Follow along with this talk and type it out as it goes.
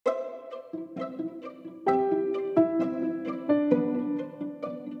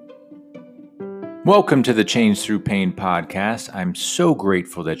Welcome to the Change Through Pain podcast. I'm so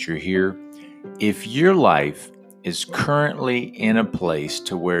grateful that you're here. If your life is currently in a place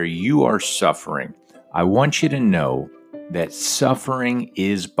to where you are suffering, I want you to know that suffering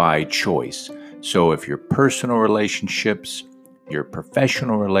is by choice. So if your personal relationships, your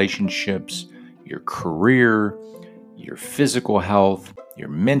professional relationships, your career, your physical health, your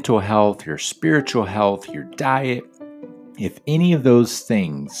mental health, your spiritual health, your diet, if any of those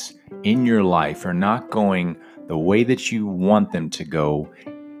things in your life are not going the way that you want them to go,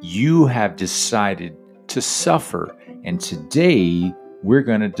 you have decided to suffer. And today, we're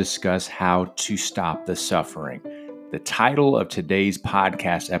going to discuss how to stop the suffering. The title of today's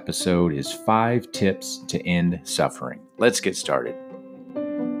podcast episode is 5 Tips to End Suffering. Let's get started.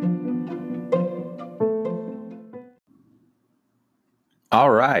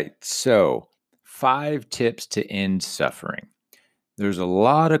 All right, so 5 tips to end suffering. There's a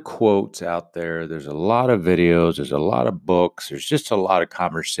lot of quotes out there. There's a lot of videos. There's a lot of books. There's just a lot of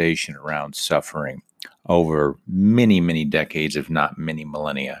conversation around suffering over many, many decades, if not many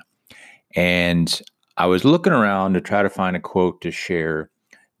millennia. And I was looking around to try to find a quote to share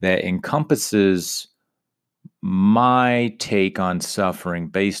that encompasses my take on suffering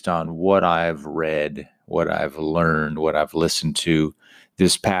based on what I've read, what I've learned, what I've listened to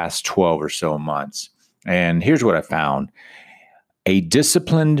this past 12 or so months. And here's what I found. A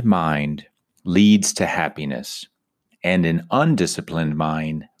disciplined mind leads to happiness, and an undisciplined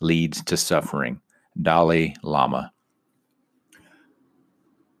mind leads to suffering. Dalai Lama.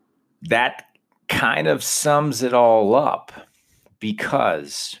 That kind of sums it all up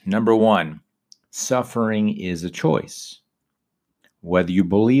because, number one, suffering is a choice. Whether you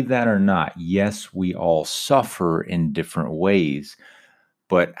believe that or not, yes, we all suffer in different ways,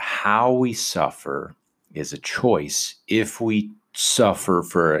 but how we suffer is a choice. If we suffer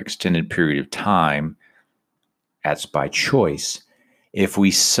for an extended period of time, that's by choice. If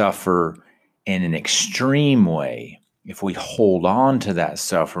we suffer in an extreme way, if we hold on to that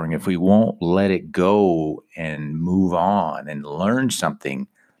suffering, if we won't let it go and move on and learn something,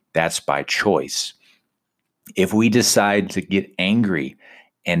 that's by choice. If we decide to get angry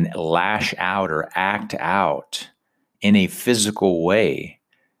and lash out or act out in a physical way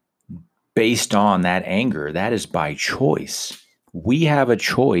based on that anger, that is by choice. We have a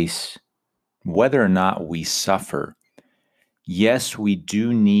choice whether or not we suffer. Yes, we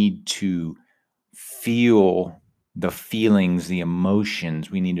do need to feel the feelings, the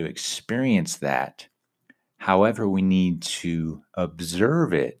emotions. We need to experience that. However, we need to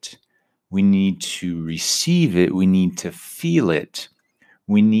observe it. We need to receive it. We need to feel it.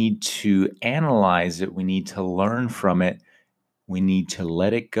 We need to analyze it. We need to learn from it. We need to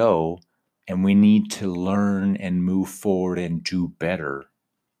let it go. And we need to learn and move forward and do better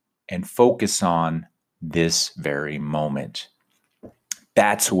and focus on this very moment.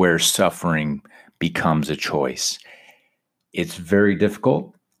 That's where suffering becomes a choice. It's very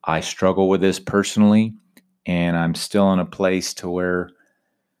difficult. I struggle with this personally, and I'm still in a place to where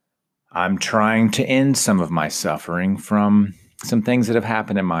I'm trying to end some of my suffering from some things that have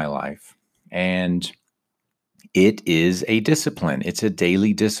happened in my life. And it is a discipline. It's a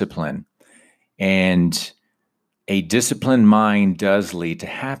daily discipline. And a disciplined mind does lead to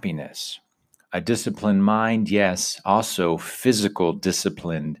happiness. A disciplined mind, yes, also physical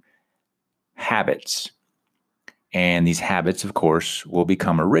disciplined habits. And these habits, of course, will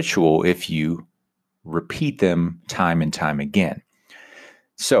become a ritual if you repeat them time and time again.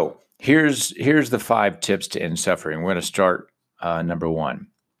 So here's the 5 tips to end suffering. We're going to start number 1.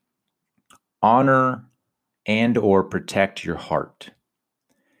 Honor and or protect your heart.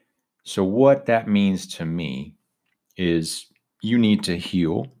 So what that means to me is you need to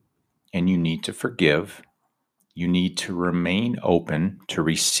heal and you need to forgive. You need to remain open to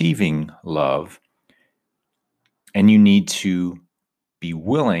receiving love, and you need to be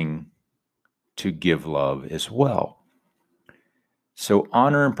willing to give love as well. So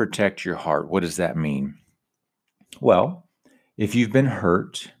honor and protect your heart. What does that mean? Well, if you've been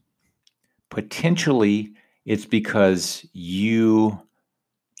hurt, potentially it's because you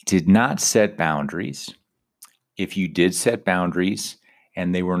did not set boundaries. If you did set boundaries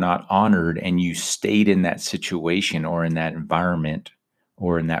and they were not honored and you stayed in that situation or in that environment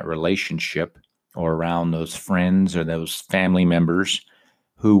or in that relationship or around those friends or those family members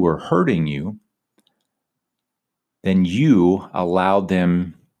who were hurting you, then you allowed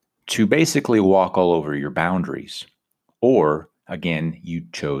them to basically walk all over your boundaries. Or Again, you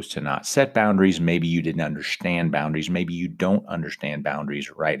chose to not set boundaries. Maybe you didn't understand boundaries. Maybe you don't understand boundaries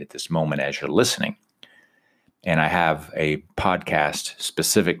right at this moment as you're listening. And I have a podcast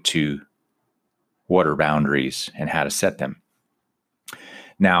specific to what are boundaries and how to set them.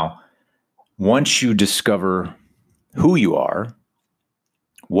 Now, once you discover who you are,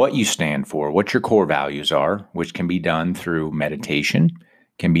 what you stand for, what your core values are, which can be done through meditation,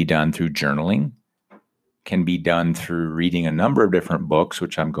 can be done through journaling, can be done through reading a number of different books,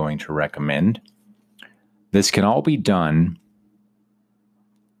 which I'm going to recommend. This can all be done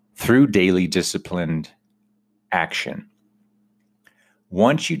through daily disciplined action.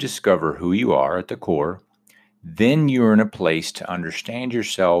 Once you discover who you are at the core, then you're in a place to understand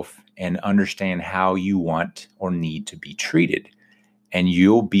yourself and understand how you want or need to be treated. And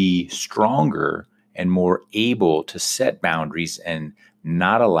you'll be stronger and more able to set boundaries and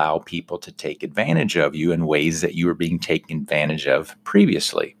not allow people to take advantage of you in ways that you were being taken advantage of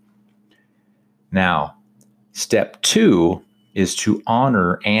previously. Now, step 2 is to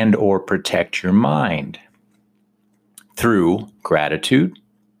honor and or protect your mind through gratitude,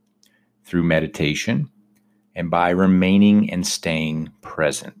 through meditation, and by remaining and staying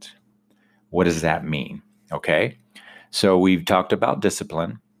present. What does that mean? Okay, so we've talked about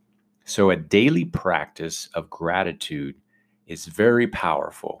discipline. So a daily practice of gratitude is very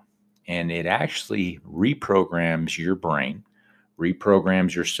powerful, and it actually reprograms your brain,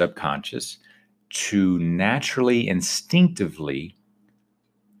 reprograms your subconscious to naturally, instinctively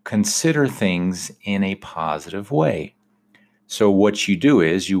consider things in a positive way. So what you do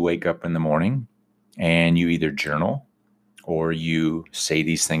is you wake up in the morning and you either journal or you say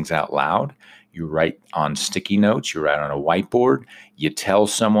these things out loud. You write on sticky notes, you write on a whiteboard, you tell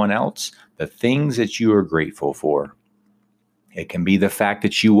someone else the things that you are grateful for. It can be the fact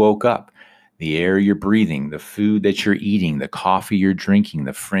that you woke up, the air you're breathing, the food that you're eating, the coffee you're drinking,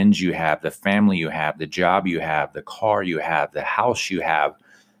 the friends you have, the family you have, the job you have, the car you have, the house you have,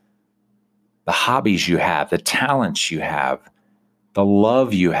 the hobbies you have, the talents you have, the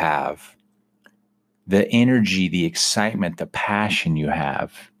love you have, the energy, the excitement, the passion you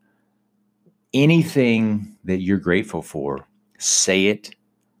have. Anything that you're grateful for, say it,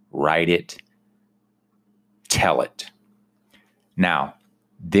 write it, tell it. Now,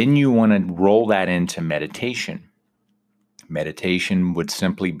 then you want to roll that into meditation. Meditation would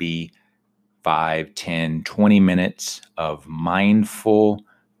simply be 5, 10, 20 minutes of mindful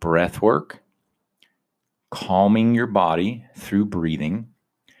breath work, calming your body through breathing,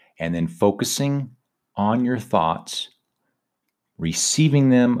 and then focusing on your thoughts, receiving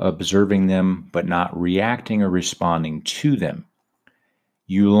them, observing them, but not reacting or responding to them.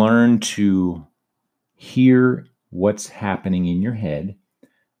 You learn to hear what's happening in your head.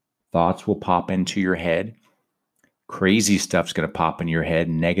 Thoughts will pop into your head. Crazy stuff's going to pop in your head,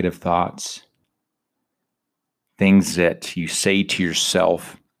 negative thoughts, things that you say to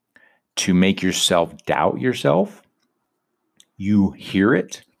yourself to make yourself doubt yourself. You hear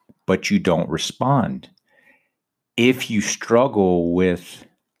it, but you don't respond. If you struggle with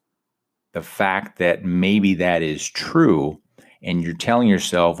the fact that maybe that is true, and you're telling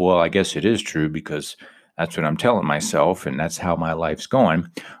yourself, well, I guess it is true because that's what I'm telling myself, and that's how my life's going,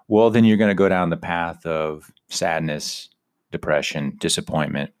 well, then you're going to go down the path of sadness, depression,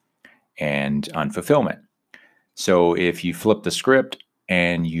 disappointment, and unfulfillment. So if you flip the script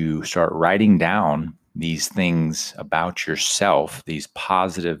and you start writing down these things about yourself, these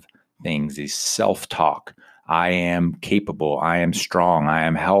positive things, these self-talk, I am capable, I am strong, I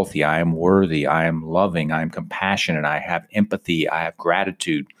am healthy, I am worthy, I am loving, I am compassionate, I have empathy, I have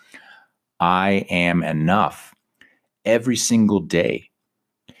gratitude, I am enough every single day.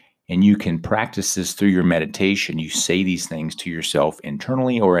 And you can practice this through your meditation. You say these things to yourself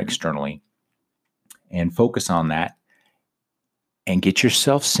internally or externally and focus on that and get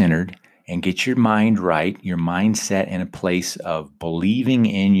yourself centered and get your mind right, your mindset in a place of believing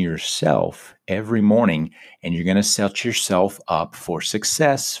in yourself every morning, and you're going to set yourself up for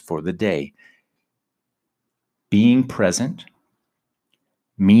success for the day. Being present,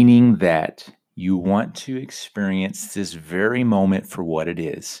 meaning that you want to experience this very moment for what it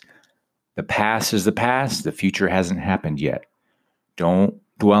is. The past is the past. The future hasn't happened yet. Don't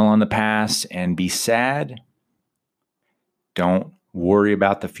dwell on the past and be sad. Don't worry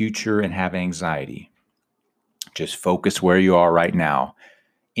about the future and have anxiety. Just focus where you are right now.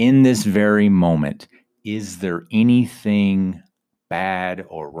 In this very moment, is there anything bad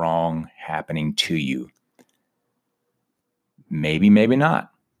or wrong happening to you? Maybe, maybe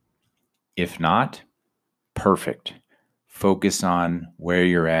not. If not, perfect. Focus on where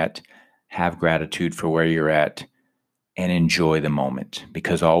you're at. Have gratitude for where you're at and enjoy the moment,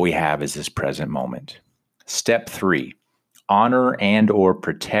 because all we have is this present moment. Step 3, honor and or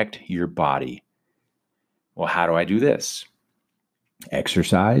protect your body. Well, how do I do this?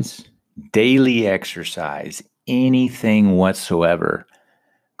 Exercise, daily exercise, anything whatsoever.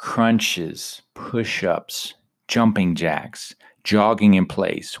 Crunches, push-ups, jumping jacks, jogging in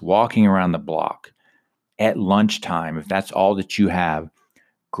place, walking around the block. At lunchtime, if that's all that you have,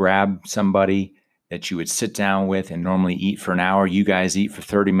 grab somebody that you would sit down with and normally eat for an hour. You guys eat for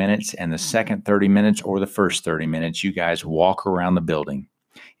 30 minutes, and the second 30 minutes or the first 30 minutes, you guys walk around the building.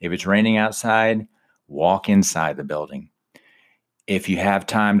 If it's raining outside, walk inside the building. If you have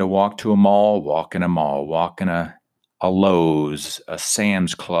time to walk to a mall, walk in a mall, walk in a Lowe's, a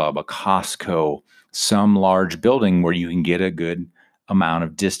Sam's Club, a Costco, some large building where you can get a good amount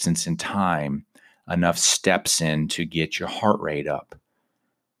of distance and time, enough steps in to get your heart rate up.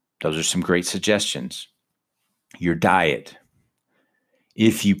 Those are some great suggestions. Your diet.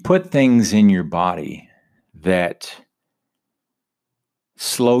 If you put things in your body that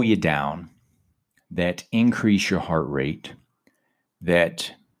slow you down, that increase your heart rate,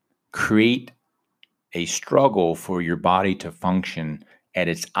 that create a struggle for your body to function at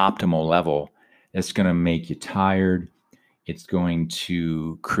its optimal level, it's going to make you tired. It's going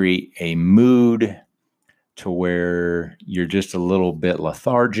to create a mood to where you're just a little bit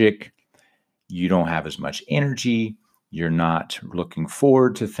lethargic. You don't have as much energy. You're not looking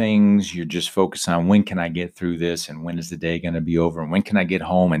forward to things. You're just focused on, when can I get through this, and when is the day going to be over, and when can I get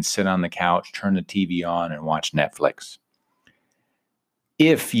home and sit on the couch, turn the TV on, and watch Netflix.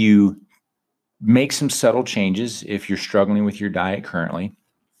 If you make some subtle changes, if you're struggling with your diet currently,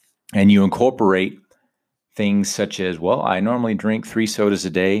 and you incorporate things such as, well, I normally drink 3 sodas a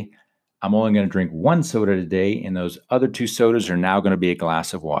day. I'm only going to drink 1 soda a day, and those other 2 sodas are now going to be a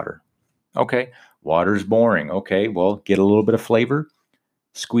glass of water. Okay, water's boring. Okay, well, get a little bit of flavor,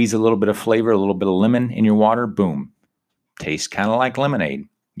 squeeze a little bit of flavor, a little bit of lemon in your water, boom. Tastes kind of like lemonade.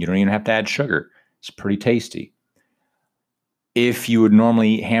 You don't even have to add sugar. It's pretty tasty. If you would normally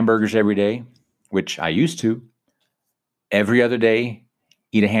eat hamburgers every day, which I used to, every other day,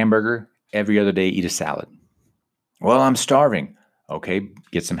 eat a hamburger, every other day, eat a salad. Well, I'm starving. Okay,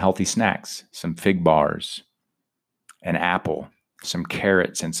 get some healthy snacks, some fig bars, an apple, some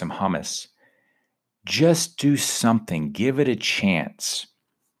carrots, and some hummus. Just do something. Give it a chance.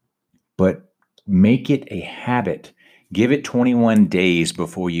 But make it a habit. Give it 21 days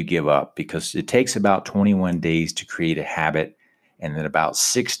before you give up, because it takes about 21 days to create a habit, and then about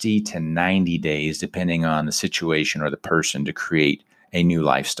 60 to 90 days, depending on the situation or the person, to create a new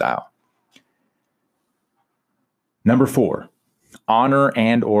lifestyle. Number 4, honor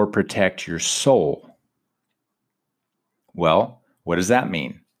and or protect your soul. Well, what does that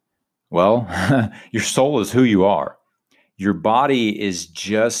mean? Well, your soul is who you are. Your body is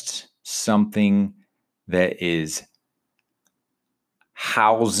just something that is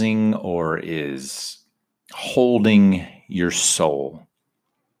housing or is holding your soul.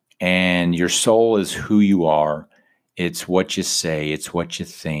 And your soul is who you are. It's what you say. It's what you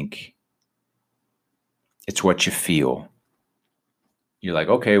think. It's what you feel. You're like,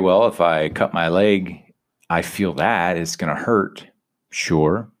 okay, well, if I cut my leg, I feel that it's going to hurt.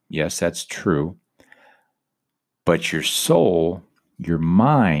 Sure. Yes, that's true. But your soul, your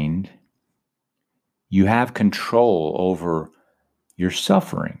mind, you have control over your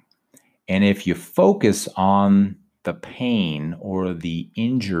suffering. And if you focus on the pain or the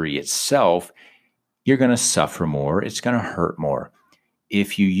injury itself, you're going to suffer more. It's going to hurt more.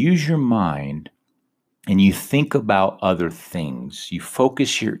 If you use your mind and you think about other things, you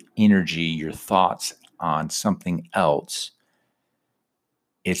focus your energy, your thoughts on something else,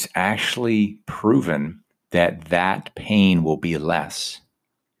 it's actually proven that that pain will be less.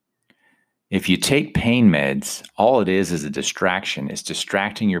 If you take pain meds, all it is a distraction. It's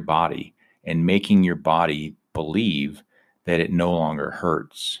distracting your body and making your body believe that it no longer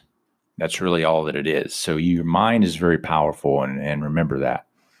hurts. That's really all that it is. So your mind is very powerful, and remember that.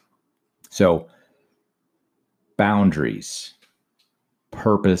 So boundaries,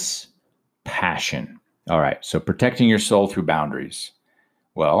 purpose, passion. All right, so protecting your soul through boundaries.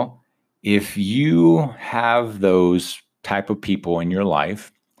 Well, if you have those type of people in your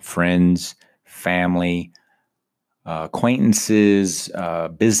life, friends, family, acquaintances,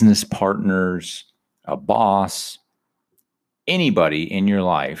 business partners, a boss, anybody in your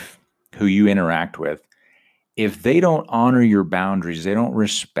life who you interact with, if they don't honor your boundaries, they don't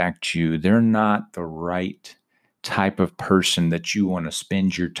respect you, they're not the right type of person that you want to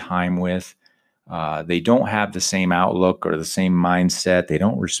spend your time with. They don't have the same outlook or the same mindset. They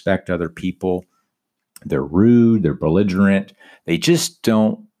don't respect other people. They're rude, they're belligerent, they just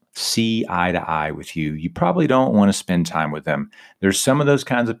don't see eye to eye with you. You probably don't want to spend time with them. There's some of those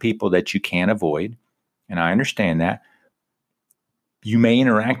kinds of people that you can't avoid, and I understand that. You may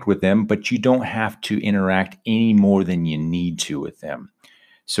interact with them, but you don't have to interact any more than you need to with them.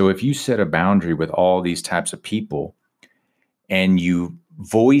 So if you set a boundary with all these types of people and you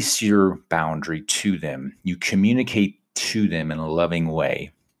voice your boundary to them, you communicate to them in a loving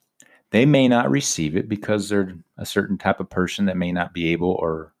way, they may not receive it because they're a certain type of person that may not be able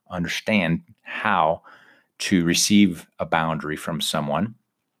or understand how to receive a boundary from someone.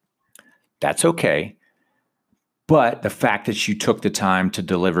 That's okay. But the fact that you took the time to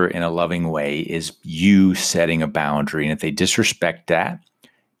deliver in a loving way is you setting a boundary. And if they disrespect that,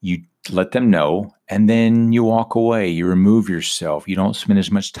 you let them know, and then you walk away. You remove yourself. You don't spend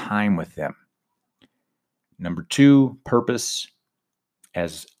as much time with them. Number 2, purpose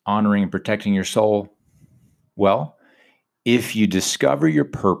as honoring and protecting your soul. Well, if you discover your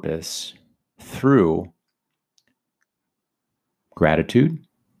purpose through gratitude,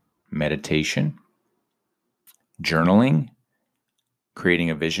 meditation, journaling, creating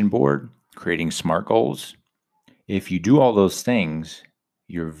a vision board, creating SMART goals, if you do all those things,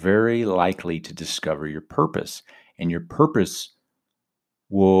 you're very likely to discover your purpose. And your purpose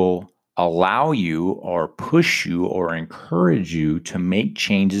will allow you or push you or encourage you to make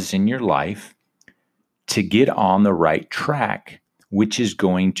changes in your life to get on the right track, which is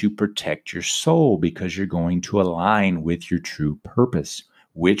going to protect your soul because you're going to align with your true purpose,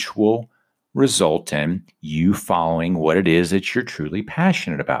 which will result in you following what it is that you're truly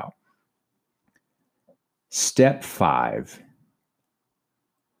passionate about. Step 5,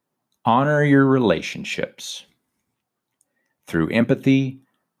 honor your relationships through empathy,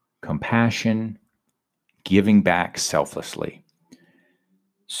 compassion, giving back selflessly.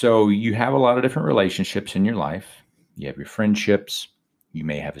 So you have a lot of different relationships in your life. You have your friendships. You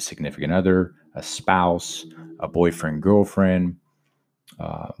may have a significant other, a spouse, a boyfriend, girlfriend.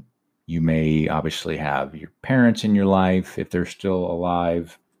 You may obviously have your parents in your life if they're still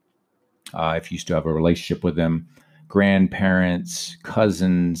alive, if you still have a relationship with them, grandparents,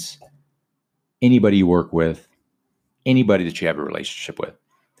 cousins, anybody you work with, anybody that you have a relationship with.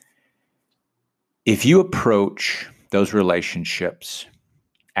 If you approach those relationships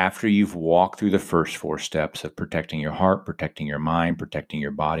after you've walked through the first 4 steps of protecting your heart, protecting your mind, protecting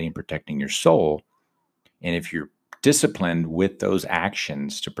your body, and protecting your soul, and if you're disciplined with those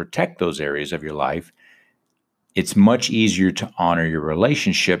actions to protect those areas of your life, it's much easier to honor your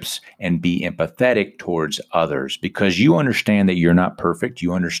relationships and be empathetic towards others because you understand that you're not perfect.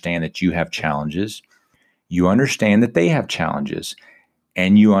 You understand that you have challenges. You understand that they have challenges,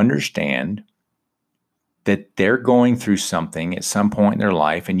 and you understand that they're going through something at some point in their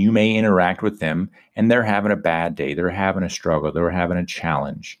life, and you may interact with them and they're having a bad day, they're having a struggle, they're having a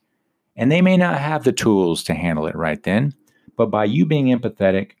challenge, and they may not have the tools to handle it right then. But by you being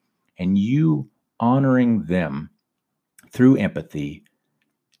empathetic and you honoring them through empathy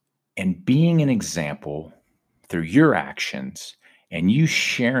and being an example through your actions and you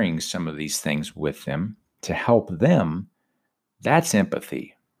sharing some of these things with them to help them, that's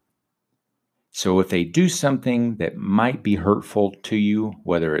empathy. So if they do something that might be hurtful to you,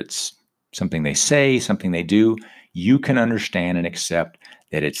 whether it's something they say, something they do, you can understand and accept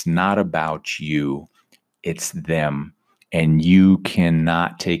that it's not about you, it's them. And you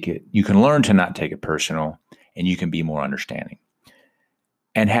cannot take it, you can learn to not take it personal, and you can be more understanding.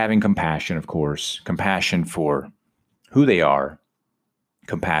 And having compassion, of course, compassion for who they are,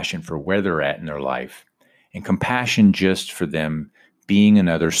 compassion for where they're at in their life, and compassion just for them being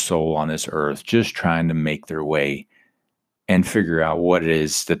another soul on this earth, just trying to make their way and figure out what it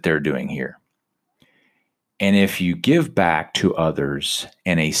is that they're doing here. And if you give back to others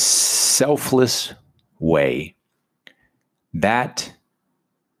in a selfless way, that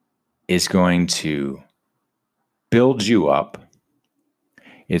is going to build you up.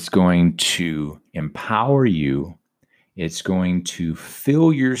 It's going to empower you. It's going to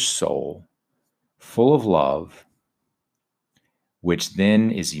fill your soul full of love, which then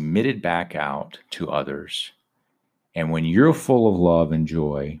is emitted back out to others. And when you're full of love and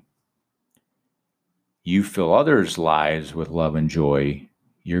joy, you fill others' lives with love and joy.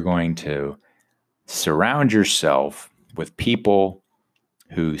 You're going to surround yourself with people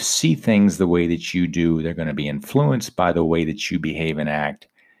who see things the way that you do. They're going to be influenced by the way that you behave and act.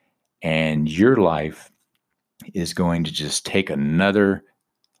 And your life is going to just take another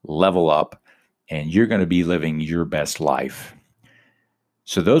level up, and you're going to be living your best life.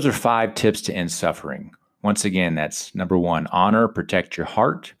 So those are 5 tips to end suffering. Once again, that's number 1, honor, protect your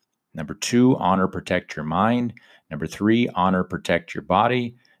heart, Number 2, honor, protect your mind. Number 3, honor, protect your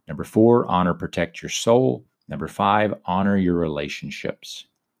body. Number 4, honor, protect your soul. Number 5, honor your relationships.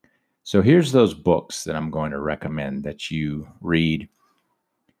 So here's those books that I'm going to recommend that you read.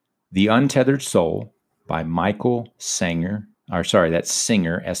 The Untethered Soul by Michael Singer, that's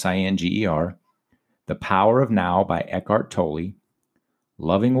Singer, Singer. The Power of Now by Eckhart Tolle.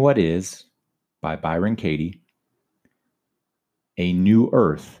 Loving What Is by Byron Katie. A New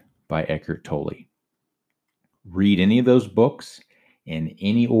Earth by Eckhart Tolle. Read any of those books in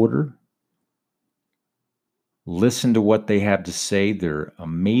any order. Listen to what they have to say. They're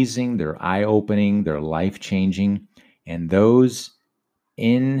amazing, they're eye-opening, they're life-changing, and those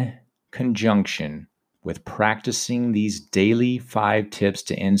in conjunction with practicing these daily 5 tips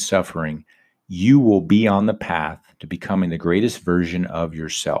to end suffering, you will be on the path to becoming the greatest version of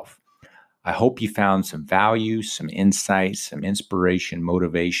yourself. I hope you found some value, some insight, some inspiration,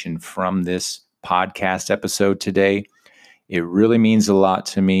 motivation from this podcast episode today. It really means a lot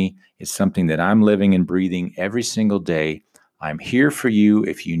to me. It's something that I'm living and breathing every single day. I'm here for you.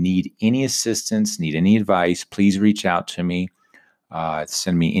 If you need any assistance, need any advice, please reach out to me.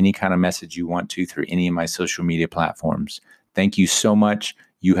 Send me any kind of message you want to through any of my social media platforms. Thank you so much.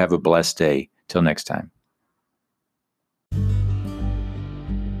 You have a blessed day. Till next time.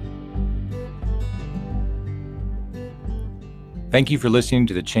 Thank you for listening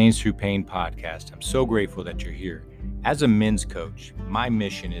to the Change Through Pain podcast. I'm so grateful that you're here. As a men's coach, my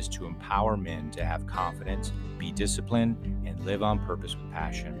mission is to empower men to have confidence, be disciplined, and live on purpose with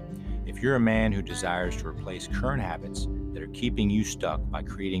passion. If you're a man who desires to replace current habits that are keeping you stuck by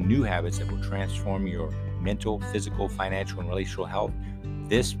creating new habits that will transform your mental, physical, financial, and relational health,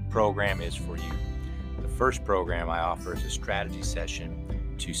 this program is for you. The first program I offer is a strategy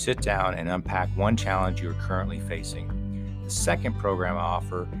session to sit down and unpack one challenge you're currently facing. The second program I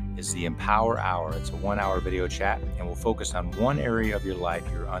offer is the Empower Hour. It's a 1-hour video chat and will focus on one area of your life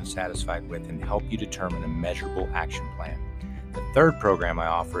you're unsatisfied with and help you determine a measurable action plan. The third program I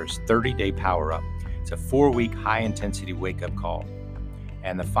offer is 30-Day Power Up. It's a 4-week high-intensity wake-up call.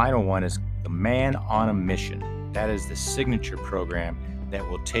 And the final one is the Man on a Mission. That is the signature program that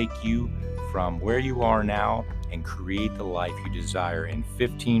will take you from where you are now and create the life you desire in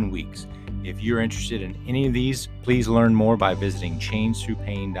 15 weeks. If you're interested in any of these, please learn more by visiting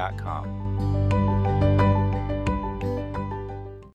changethroughpain.com.